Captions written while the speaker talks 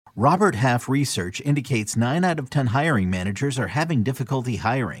Robert Half research indicates 9 out of 10 hiring managers are having difficulty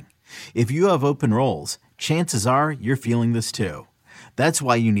hiring. If you have open roles, chances are you're feeling this too. That's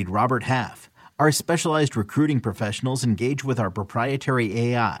why you need Robert Half. Our specialized recruiting professionals engage with our proprietary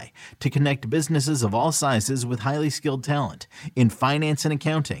AI to connect businesses of all sizes with highly skilled talent in finance and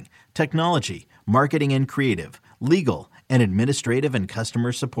accounting, technology, marketing and creative, legal, and administrative and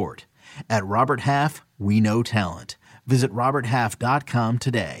customer support. At Robert Half, we know talent. Visit roberthalf.com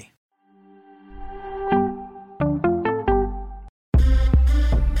today.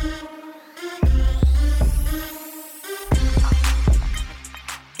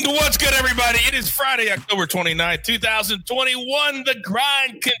 What's good, everybody? It is Friday, October 29th, 2021. The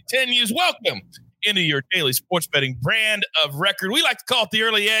grind continues. Welcome into your daily sports betting brand of record. We like to call it the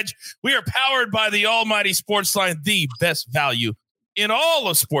Early Edge. We are powered by the almighty Sportsline, the best value in all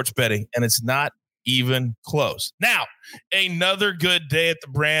of sports betting, and it's not even close. Now, another good day at the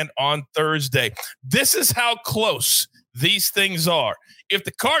brand on Thursday. This is how close these things are. If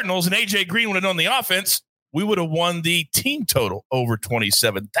the Cardinals and A.J. Green would have done the offense, we would have won the team total over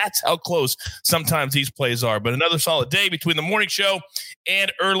 27. That's how close sometimes these plays are. But another solid day between the morning show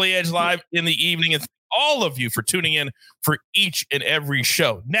and Early Edge Live in the evening. And all of you for tuning in for each and every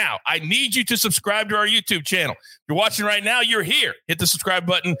show. Now, I need you to subscribe to our YouTube channel. If you're watching right now, you're here. Hit the subscribe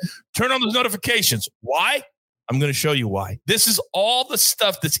button. Turn on those notifications. Why? I'm going to show you why. This is all the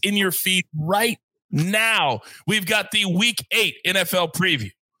stuff that's in your feed right now. We've got the Week 8 NFL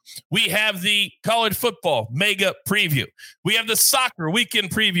preview. We have the college football mega preview. We have the soccer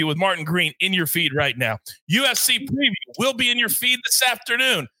weekend preview with Martin Green in your feed right now. UFC preview will be in your feed this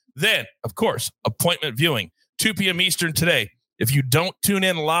afternoon. Then, of course, appointment viewing, 2 p.m. Eastern today. If you don't tune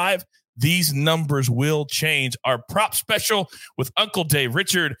in live, these numbers will change. Our prop special with Uncle Dave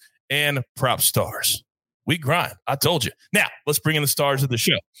Richard and Prop Stars. We grind. I told you. Now, let's bring in the stars of the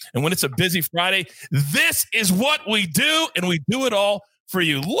show. And when it's a busy Friday, this is what we do, and we do it all for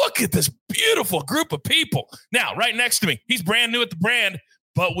you. Look at this beautiful group of people. Now, right next to me, he's brand new at the brand,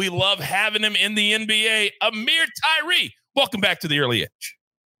 but we love having him in the NBA, Amir Tyree. Welcome back to the Early Edge.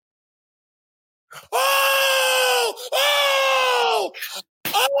 Oh!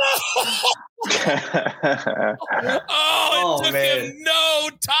 It took him no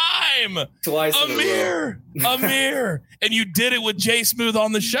time. Twice Amir. And you did it with Jay Smooth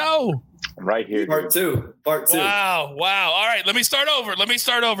on the show. Right here. Part two. Wow. All right, let me start over.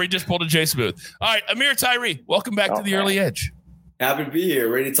 He just pulled a Jay Smooth. All right, Amir Tyree, welcome back to the Early Edge. Happy to be here.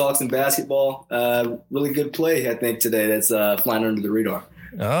 Ready to talk some basketball. Really good play, I think, today. That's flying under the radar.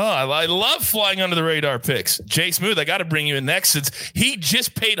 Oh, I love flying under the radar picks. Jay Smooth, I got to bring you in next since he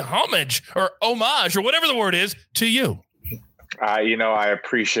just paid homage or whatever the word is to you. I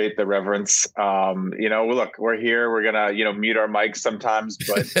appreciate the reverence. Look, we're here. We're going to, mute our mics sometimes,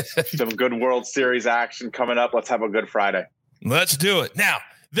 but some good World Series action coming up. Let's have a good Friday. Let's do it. Now,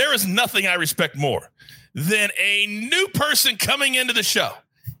 there is nothing I respect more than a new person coming into the show.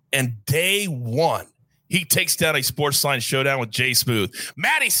 And day one, he takes down a Sportsline showdown with Jay Smooth.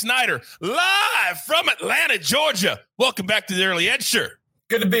 Matty Snyder, live from Atlanta, Georgia. Welcome back to the Early Edge, sir.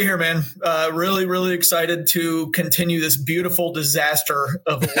 Good to be here, man. Really, really excited to continue this beautiful disaster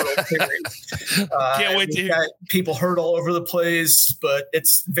of a World Series. Can't wait to hear. People hurt all over the place, but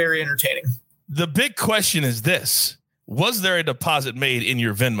it's very entertaining. The big question is this. Was there a deposit made in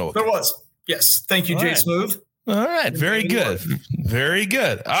your Venmo account? There was. Yes. Thank you, Jay Smooth. All right. Very good. Very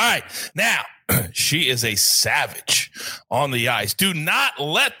good. All right. Now, she is a savage on the ice. Do not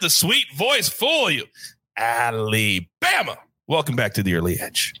let the sweet voice fool you. Alabama. Welcome back to the Early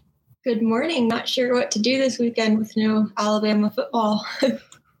Edge. Good morning. Not sure what to do this weekend with no Alabama football.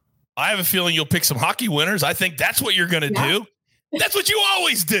 I have a feeling you'll pick some hockey winners. I think that's what you're going to do. That's what you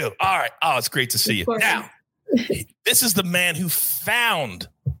always do. All right. Oh, it's great to see you. Now, this is the man who found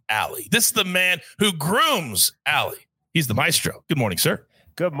Allie. This is the man who grooms Allie. He's the maestro. Good morning, sir.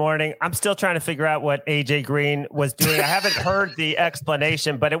 Good morning. I'm still trying to figure out what AJ Green was doing. I haven't heard the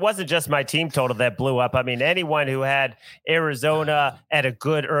explanation, but it wasn't just my team total that blew up. I mean, anyone who had Arizona at a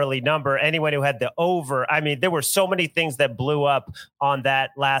good early number, anyone who had the over. I mean, there were so many things that blew up on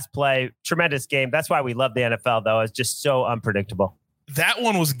that last play. Tremendous game. That's why we love the NFL, though. It's just so unpredictable. That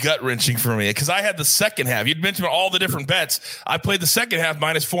one was gut-wrenching for me because I had the second half. You'd mentioned all the different bets. I played the second half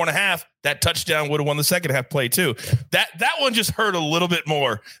minus 4.5. That touchdown would have won the second half play too. That one just hurt a little bit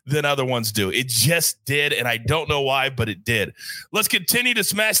more than other ones do. It just did, and I don't know why, but it did. Let's continue to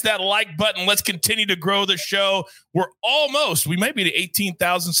smash that like button. Let's continue to grow the show. We might be to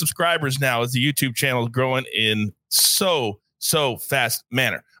 18,000 subscribers now as the YouTube channel is growing in so so fast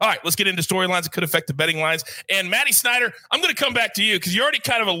manner. All right, let's get into storylines that could affect the betting lines. And Matty Snyder, I'm going to come back to you because you already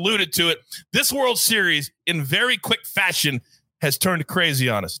kind of alluded to it. This World Series, in very quick fashion, has turned crazy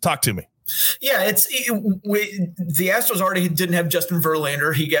on us. Talk to me. Yeah, the Astros already didn't have Justin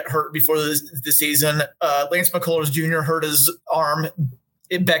Verlander. He got hurt before the season. Lance McCullers Jr. hurt his arm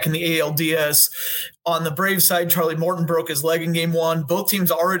back in the ALDS. On the Braves side, Charlie Morton broke his leg in game 1. Both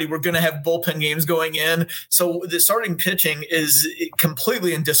teams already were going to have bullpen games going in. So the starting pitching is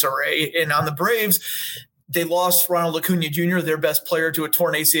completely in disarray. And on the Braves, they lost Ronald Acuna Jr., their best player, to a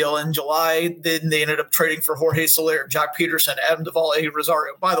torn ACL in July. Then they ended up trading for Jorge Soler, Jock Peterson, Adam Duvall, Eddie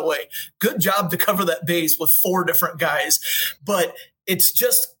Rosario. By the way, good job to cover that base with 4 different guys. But it's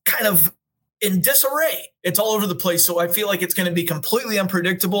just kind of in disarray. It's all over the place. So I feel like it's going to be completely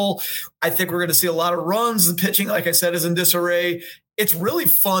unpredictable. I think we're going to see a lot of runs. The pitching, like I said, is in disarray. It's really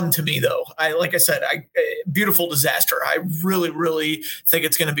fun to me, though. Beautiful disaster. I really, really think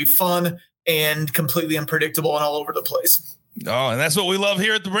it's going to be fun and completely unpredictable and all over the place. Oh, and that's what we love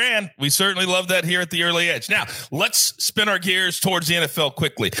here at the brand. We certainly love that here at the Early Edge. Now, let's spin our gears towards the NFL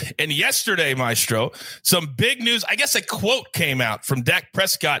quickly. And yesterday, Maestro, some big news. I guess a quote came out from Dak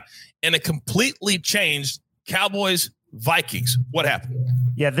Prescott and it completely changed Cowboys-Vikings. What happened?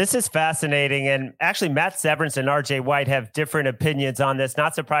 Yeah, this is fascinating. And actually, Matt Severance and RJ White have different opinions on this.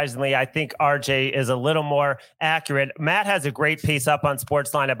 Not surprisingly, I think RJ is a little more accurate. Matt has a great piece up on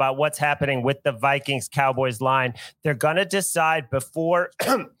Sportsline about what's happening with the Vikings-Cowboys line. They're going to decide before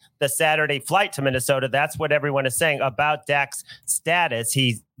the Saturday flight to Minnesota. That's what everyone is saying about Dak's status.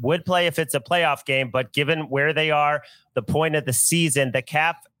 He would play if it's a playoff game, but given where they are, the point of the season, the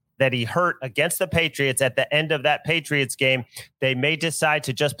calf that he hurt against the Patriots at the end of that Patriots game, they may decide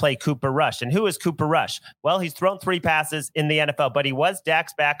to just play Cooper Rush. And who is Cooper Rush? Well, he's thrown 3 passes in the NFL, but he was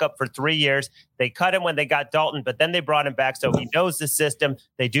Dak's backup for 3 years. They cut him when they got Dalton, but then they brought him back. So he knows the system.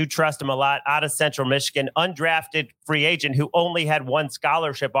 They do trust him a lot. Out of Central Michigan, undrafted free agent who only had 1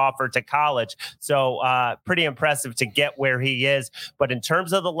 scholarship offer to college. So pretty impressive to get where he is. But in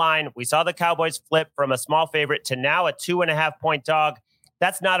terms of the line, we saw the Cowboys flip from a small favorite to now a 2.5-point dog.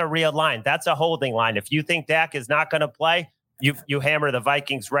 That's not a real line. That's a holding line. If you think Dak is not going to play, you hammer the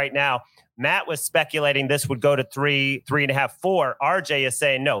Vikings right now. Matt was speculating this would go to 3.5, 4. RJ is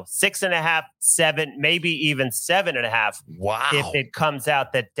saying no, 6.5, 7, maybe even 7.5. Wow. If it comes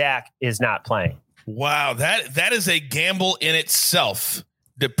out that Dak is not playing. Wow. That is a gamble in itself,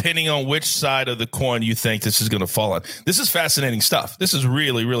 depending on which side of the coin you think this is going to fall on. This is fascinating stuff. This is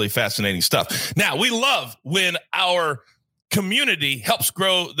really, really fascinating stuff. Now, we love when our community helps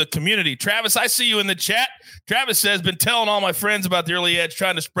grow the community. Travis, I see you in the chat. Travis says, been telling all my friends about the Early Edge,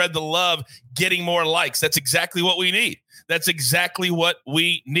 trying to spread the love, getting more likes. That's exactly what we need. That's exactly what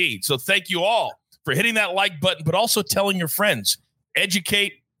we need. So thank you all for hitting that like button, but also telling your friends,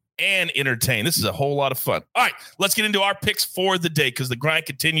 educate and entertain. This is a whole lot of fun. All right, let's get into our picks for the day because the grind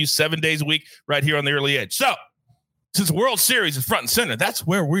continues 7 days a week right here on the Early Edge. So since the World Series is front and center, that's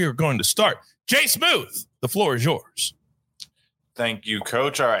where we are going to start. Jay Smooth, the floor is yours. Thank you,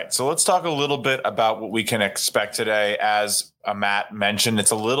 Coach. All right, so let's talk a little bit about what we can expect today. As Matt mentioned,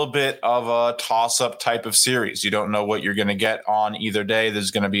 it's a little bit of a toss-up type of series. You don't know what you're going to get on either day.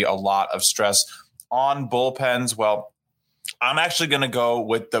 There's going to be a lot of stress on bullpens. Well, I'm actually going to go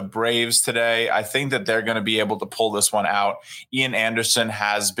with the Braves today. I think that they're going to be able to pull this one out. Ian Anderson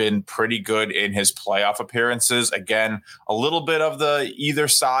has been pretty good in his playoff appearances. Again, a little bit of the either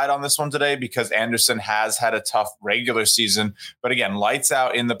side on this one today because Anderson has had a tough regular season. But again, lights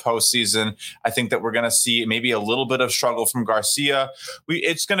out in the postseason. I think that we're going to see maybe a little bit of struggle from Garcia.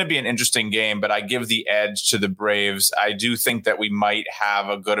 It's going to be an interesting game, but I give the edge to the Braves. I do think that we might have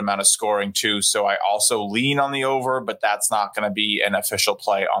a good amount of scoring too. So I also lean on the over, but that's not going to be an official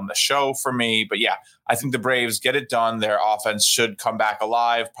play on the show for me. But yeah, I think the Braves get it done. Their offense should come back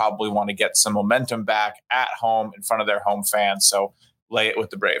alive, probably want to get some momentum back at home in front of their home fans. So lay it with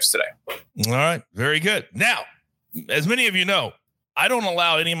the Braves today. All right. Very good. Now, as many of you know, I don't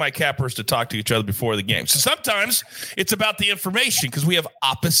allow any of my cappers to talk to each other before the game. So sometimes it's about the information because we have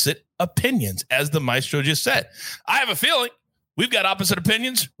opposite opinions, as the Maestro just said. I have a feeling we've got opposite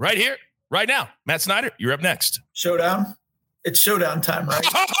opinions right here, right now. Matt Snyder, you're up next. Showdown. It's showdown time, right?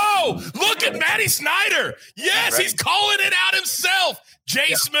 Oh, look at Matty Snyder. Yes, he's calling it out himself.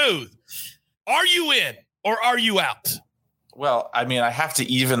 Jay Smooth, are you in or are you out? Well, I mean, I have to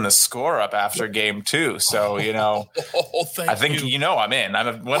even the score up after game 2. So, I think, I'm in.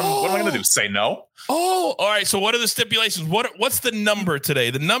 What am I going to do? Say no? Oh, all right. So what are the stipulations? What's the number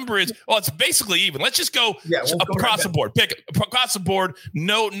today? The number is, it's basically even. Let's just go across the board. Pick it. Across the board.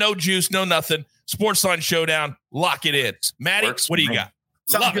 No juice, no nothing. Sportsline Showdown. Lock it in. Maddie, what do you got?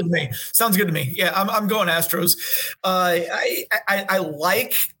 Sounds good to me. Yeah, I'm going Astros. I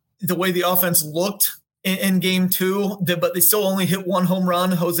like the way the offense looked in game 2, but they still only hit one home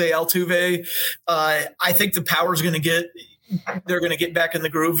run, Jose Altuve. I think the power's going to they're going to get back in the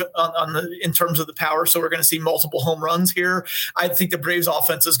groove in terms of the power. So we're going to see multiple home runs here. I think the Braves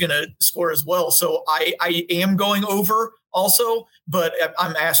offense is going to score as well. So I am going over also, but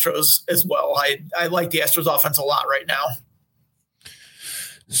I'm Astros as well. I like the Astros offense a lot right now.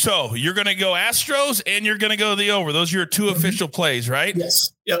 So you're going to go Astros and you're going to go the over. Those are your 2 official plays, right?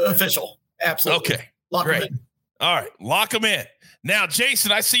 Yes. Yeah, official. Absolutely. Okay. Great. All right. Lock them in. Now,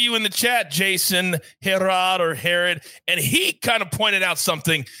 Jason, I see you in the chat, Jason Herod, and he kind of pointed out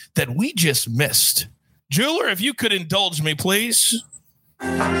something that we just missed. Jeweler, if you could indulge me, please.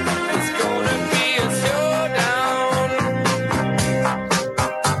 It's gonna be a showdown.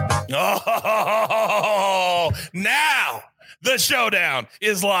 Oh, now the showdown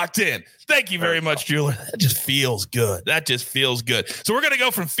is locked in. Thank you very much, Jeweler. That just feels good. So we're going to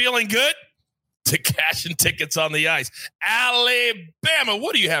go from feeling good to cashing tickets on the ice. Alabama,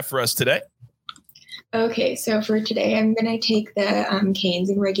 what do you have for us today? Okay, so for today, I'm going to take the Canes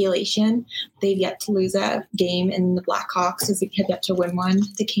in regulation. They've yet to lose a game, and the Blackhawks have yet to win one.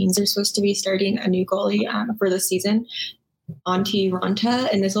 The Canes are supposed to be starting a new goalie for the season, Antti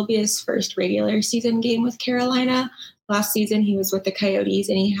Ranta, and this will be his first regular season game with Carolina. Last season, he was with the Coyotes,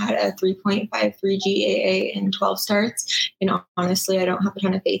 and he had a 3.53 GAA in 12 starts. And honestly, I don't have a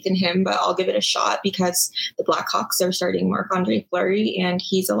ton of faith in him, but I'll give it a shot because the Blackhawks are starting Marc-Andre Fleury, and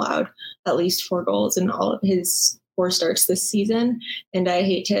he's allowed at least 4 goals in all of his 4 starts this season. And I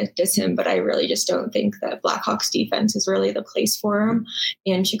hate to diss him, but I really just don't think that Blackhawks defense is really the place for him.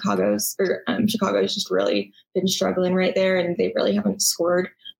 And Chicago's just really been struggling right there, and they really haven't scored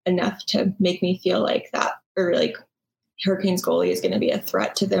enough to make me feel like that, or like Hurricanes goalie is going to be a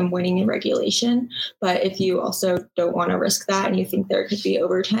threat to them winning in regulation. But if you also don't want to risk that and you think there could be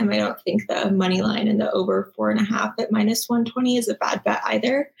overtime, I don't think the money line and the over 4.5 at -120 is a bad bet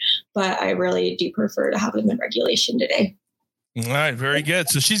either. But I really do prefer to have them in regulation today. All right, very good.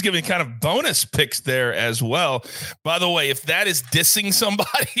 So she's giving kind of bonus picks there as well. By the way, if that is dissing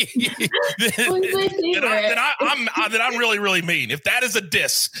somebody, then I'm really, really mean. If that is a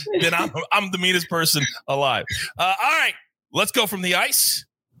diss, then I'm the meanest person alive. All right, let's go from the ice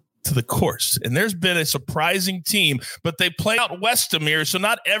to the course. And there's been a surprising team, but they play out west, Amir, so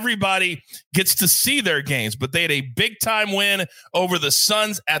not everybody gets to see their games. But they had a big-time win over the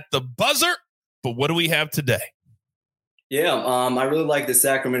Suns at the buzzer. But what do we have today? Yeah, I really like the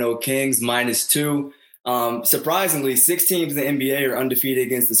Sacramento Kings -2. Surprisingly, 6 teams in the NBA are undefeated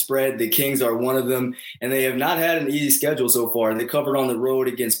against the spread. The Kings are one of them, and they have not had an easy schedule so far. They covered on the road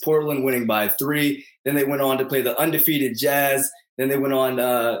against Portland, winning by 3. Then they went on to play the undefeated Jazz. Then they went on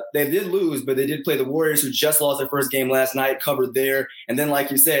they did lose, but they did play the Warriors, who just lost their first game last night, covered there. And then,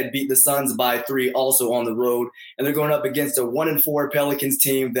 like you said, beat the Suns by 3 also on the road. And they're going up against a 1-4 Pelicans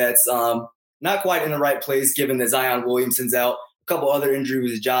team that's not quite in the right place, given that Zion Williamson's out. A couple other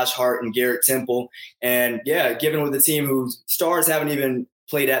injuries with Josh Hart and Garrett Temple. And, yeah, given with the team whose stars haven't even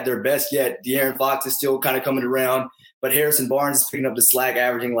played at their best yet, De'Aaron Fox is still kind of coming around. But Harrison Barnes is picking up the slack,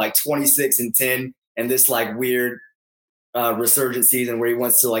 averaging like 26 and 10 and this, like, weird resurgent season where he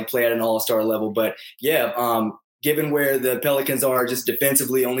wants to, like, play at an all-star level. But, yeah, given where the Pelicans are just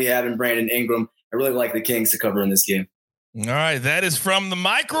defensively, only having Brandon Ingram, I really like the Kings to cover in this game. All right, that is from the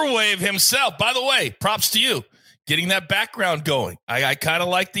microwave himself. By the way, props to you getting that background going. I kind of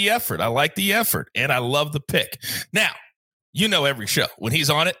like the effort. And I love the pick. Now, you know every show. When he's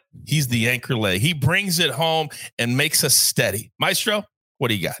on it, he's the anchor leg. He brings it home and makes us steady. Maestro, what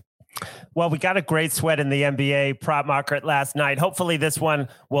do you got? Well, we got a great sweat in the NBA prop market last night. Hopefully this one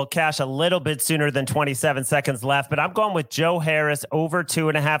will cash a little bit sooner than 27 seconds left, but I'm going with Joe Harris over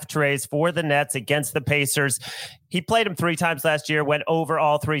 2.5 trays for the Nets against the Pacers. He played him 3 times last year, went over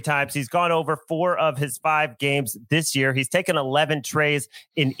all 3 times. He's gone over 4 of his 5 games this year. He's taken 11 trays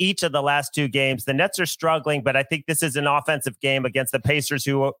in each of the last 2 games. The Nets are struggling, but I think this is an offensive game against the Pacers,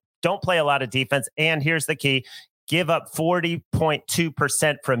 who don't play a lot of defense. And here's the key. give up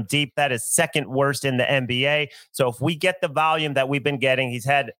 40.2% from deep. That is second worst in the NBA. So if we get the volume that we've been getting, he's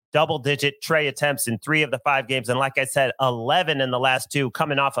had double-digit tray attempts in 3 of the 5 games. And like I said, 11 in the last 2,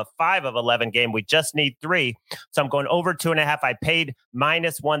 coming off a 5 of 11 game. We just need 3. So I'm going over 2.5. I paid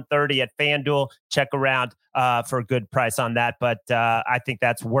minus 130 at FanDuel. Check around for a good price on that. But I think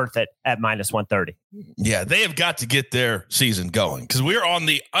that's worth it at minus 130. Yeah, they have got to get their season going because we're on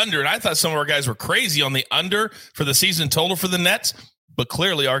the under. And I thought some of our guys were crazy on the under for the season total for the Nets. But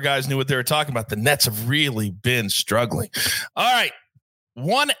clearly our guys knew what they were talking about. The Nets have really been struggling. All right.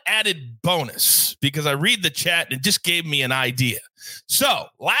 One added bonus because I read the chat and it just gave me an idea. So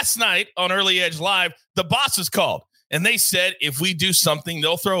last night on Early Edge Live, the bosses called and they said if we do something,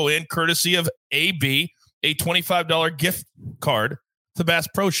 they'll throw in, courtesy of AB, a $25 gift card to Bass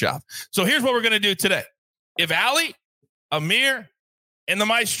Pro Shop. So here's what we're going to do today. If Ali, Amir, and the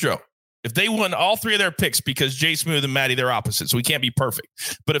Maestro, if they won all 3 of their picks, because Jay Smooth and Maddie, they're opposite, so we can't be perfect.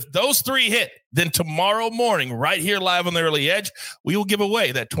 But if those 3 hit, then tomorrow morning, right here live on the Early Edge, we will give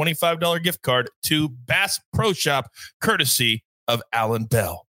away that $25 gift card to Bass Pro Shop, courtesy of Alan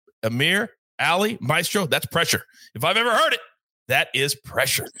Bell. Amir, Ali, Maestro, that's pressure. If I've ever heard it, that is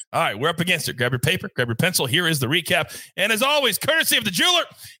pressure. All right, we're up against it. Grab your paper, grab your pencil. Here is the recap. And as always, courtesy of the jeweler,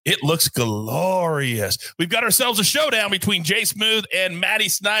 it looks glorious. We've got ourselves a showdown between Jay Smooth and Maddie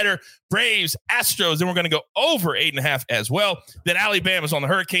Snyder, Braves, Astros. Then we're going to go over 8.5 as well. Then Alabama's on the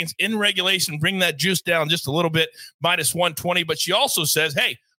Hurricanes in regulation. Bring that juice down just a little bit, minus 120. But she also says,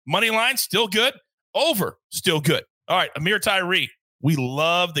 hey, money line, still good. Over, still good. All right, Amir Tyree. We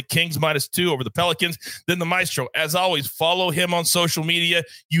love the Kings -2 over the Pelicans. Then the Maestro, as always, follow him on social media.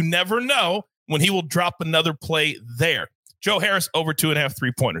 You never know when he will drop another play there. Joe Harris over 2.5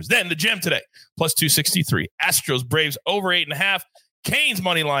 3-pointers. Then the gem today, plus 263. Astros, Braves over 8.5. Canes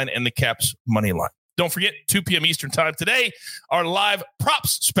money line and the Caps money line. Don't forget, 2 p.m. Eastern time today, our live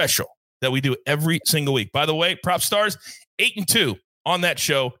props special that we do every single week. By the way, Prop Stars 8-2 on that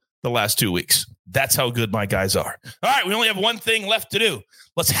show the last 2 weeks. That's how good my guys are. All right, we only have one thing left to do.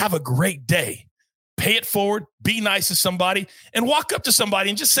 Let's have a great day. Pay it forward, be nice to somebody, and walk up to somebody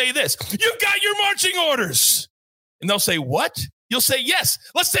and just say this. You've got your marching orders. And they'll say, what? You'll say, yes.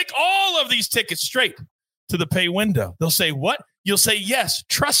 Let's take all of these tickets straight to the pay window. They'll say, what? You'll say, yes,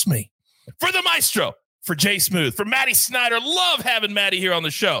 trust me. For the Maestro, for Jay Smooth, for Maddie Snyder. Love having Maddie here on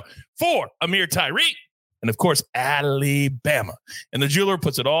the show. For Amir Tyree. And, of course, Alabama. And the jeweler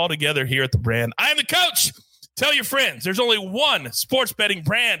puts it all together here at the brand. I am the coach. Tell your friends there's only one sports betting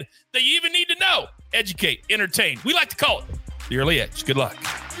brand that you even need to know. Educate, entertain. We like to call it the Early Edge. Good luck.